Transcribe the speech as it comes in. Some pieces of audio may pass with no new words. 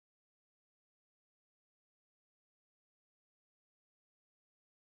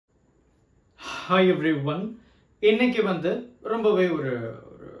Hi everyone. இன்னைக்கு வந்து ரொம்பவே ஒரு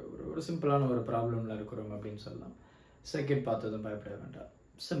சிம்பிளான ஒரு ப்ராப்ளம்ல இருக்கிறோம் அப்படின்னு சொல்லலாம். சர்க்யூட் பார்த்ததும் பயப்பட வேண்டாம்.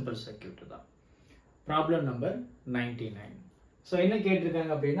 சிம்பிள் சர்க்யூட் தான். Problem number 99. ஸோ என்ன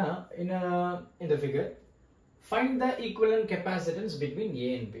கேட்டிருக்காங்க அப்படின்னா இந்த figure find the equivalent capacitance between A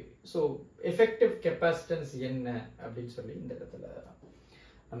and B. So effective capacitance என்ன அப்படின்னு சொல்லி இந்த இடத்துல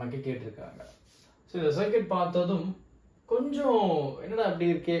நமக்கு கேட்டிருக்காங்க. ஸோ இந்த சர்க்யூட் பார்த்ததும் கொஞ்சம் என்னடா அப்படி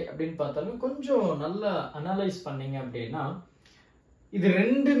இருக்கே அப்படின்னு பார்த்தாலும் கொஞ்சம் நல்லா அனலைஸ் பண்ணீங்க அப்படின்னா இது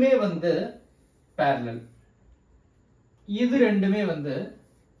ரெண்டுமே வந்து parallel, இது ரெண்டுமே வந்து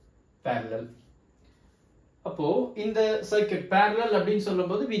parallel. அப்போ இந்த சர்க்யூட் parallel அப்படின்னு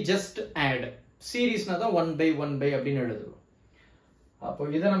சொல்லும்போது we just add, சீரிஸ்னா தான் 1/1 அப்படின்னு எழுதுவோம். அப்போ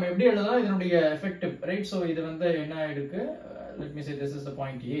இதை நம்ம எப்படி எழுதலாம், இதனுடைய எஃபெக்டிவ் ரைட். ஸோ இது வந்து என்ன இருக்கு, let me say this is the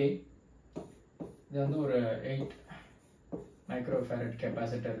point A. இது வந்து ஒரு 8 மைக்ரோஃபாரட்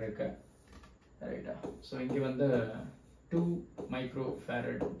கெப்பாசிட்டர் இருக்கு ரைட்டா. ஸோ இங்கே வந்து 2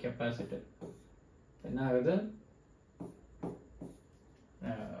 மைக்ரோஃபாரட் கெப்பாசிட்டர் என்ன ஆகுது,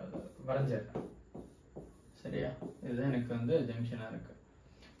 வரைஞ்சிருக்கேன் சரியா. இதுதான் எனக்கு வந்து ஜங்ஷனாக இருக்கு.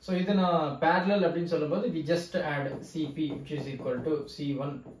 ஸோ இது நான் parallel அப்படின்னு சொல்லும்போது we just add CP which is equal to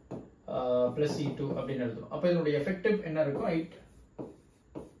C1 plus C2 அப்படின்னு எழுதுவோம். அப்போ இதனுடைய எஃபெக்டிவ் என்ன இருக்கும், 8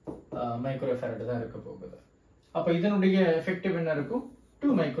 மைக்ரோஃபாரட் தான் இருக்க போகுது. அப்போ இதனுடைய எஃபெக்டிவ் என்ன இருக்கும்,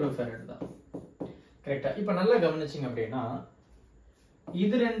 2 மைக்ரோஃபாரட் தான் கரெக்டா. இப்போ நல்லா கவனிச்சிங்க அப்படின்னா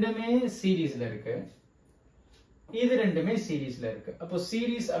இது ரெண்டுமே சீரீஸ்ல இருக்கு, இது ரெண்டுமே சீரீஸ்ல இருக்கு. அப்போ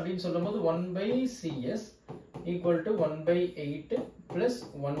சீரீஸ் அப்படின்னு சொல்லும்போது 1/CS equal to 1/8 plus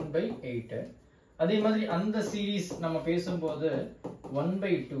 1/8. அதே மாதிரி அந்த சீரீஸ் நம்ம பேசும்போது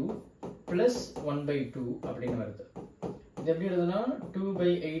 1/2 plus 1/2 அப்படின்னு வருது. இது எப்படி எழுதலாம்,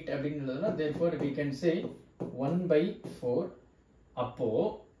 2/8 அப்படின்னு எழுதலாம். therefore we can say 1/4. அப்போ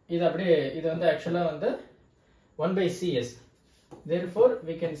இது அப்படியே இது வந்து ஆக்சுவலா வந்து 1/CS. therefore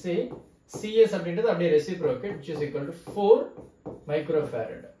we can say CS அப்படின்றது அப்படியே reciprocate which is equal to 4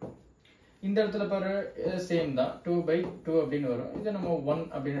 microfarad. இந்த இடத்துல பாரு சேம் தான், 2/2 அப்படின்னு வரும். இதை நம்ம 1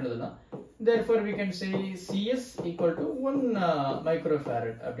 அப்படின்னு எழுதலாம். therefore we can say CS equal to 1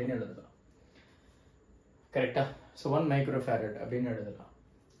 microfarad அப்படின்னு எழுதலாம் கரெக்டா. ஸோ 1 மைக்ரோஃபாரட் அப்படின்னு எழுதலாம்.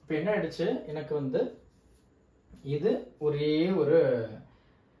 இப்போ என்ன ஆயிடுச்சு, எனக்கு வந்து இது ஒரே ஒரு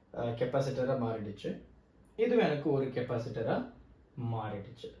கெப்பாசிட்டரா மாறிடுச்சு, இதுவும் எனக்கு ஒரு கெப்பாசிட்டரா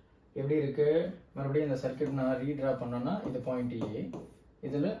மாறிடுச்சு. எப்படி இருக்கு, மறுபடியும் இந்த சர்க்யூட் நான் ரீட்ரா பண்ணோம்னா இது பாயிண்ட் A,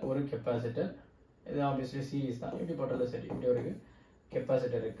 இதுல ஒரு கெப்பாசிட்டர், இது ஆப்வியஸ்லி சீரிஸ் தான், எப்படி போட்டாலும் சரி. இப்படி ஒரு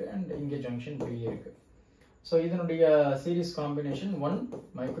கெப்பாசிட்டர் இருக்கு அண்ட் இங்கே ஜங்ஷன் B இருக்கு. ஸோ இதனுடைய சீரிஸ் காம்பினேஷன் 1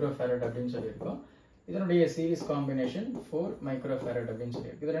 மைக்ரோஃபாரட் அப்படின்னு சொல்லியிருக்கோம். இதனுடைய சீரிஸ் காம்பினேஷன் 4 மைக்ரோஃபாரட் அப்படின்னு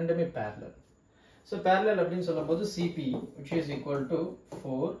சொல்லியிருக்கு. இது ரெண்டுமே parallel. ஸோ parallel அப்படின்னு சொல்லும்போது CP which is equal to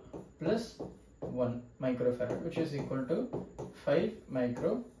 4 plus 1 microfarad which is equal to 5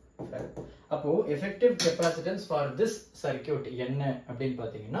 microfarad. அப்போ effective capacitance for this circuit என்ன அப்படின்னு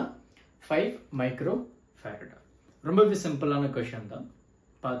பார்த்தீங்கன்னா 5 மைக்ரோஃபாரட். ரொம்பவே சிம்பிளான கொஸ்டின் தான்,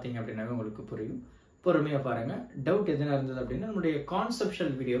 பார்த்தீங்க அப்படின்னாவே உங்களுக்கு புரியும். பொறுமையாக பாருங்க. டவுட் எதுனா இருந்தது அப்படின்னா நம்மளுடைய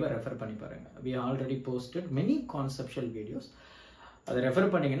கான்செப்ஷுவல் வீடியோவை ரெஃபர் பண்ணி பாருங்க. we already posted many conceptual videos. அதை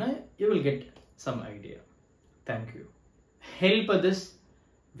ரெஃபர் பண்ணீங்கன்னா you will get some idea. Thank you. Help this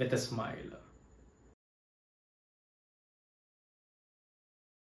with a smile.